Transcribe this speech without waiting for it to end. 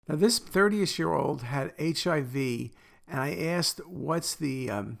Now, this 30-year-old had HIV, and I asked, what's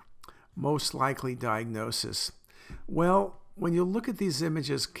the most likely diagnosis? Well, when you look at these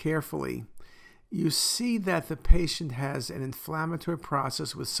images carefully, you see that the patient has an inflammatory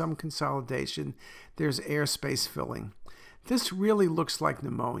process with some consolidation. There's airspace filling. This really looks like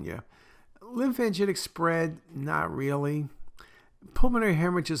pneumonia. Lymphangitic spread, not really. Pulmonary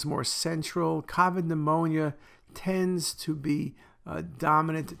hemorrhage is more central. COVID pneumonia tends to be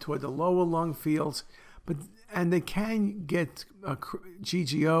dominant toward the lower lung fields, and they can get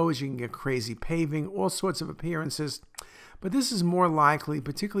GGOs, you can get crazy paving, all sorts of appearances. But this is more likely,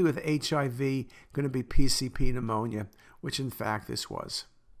 particularly with HIV, going to be PCP pneumonia, which in fact this was.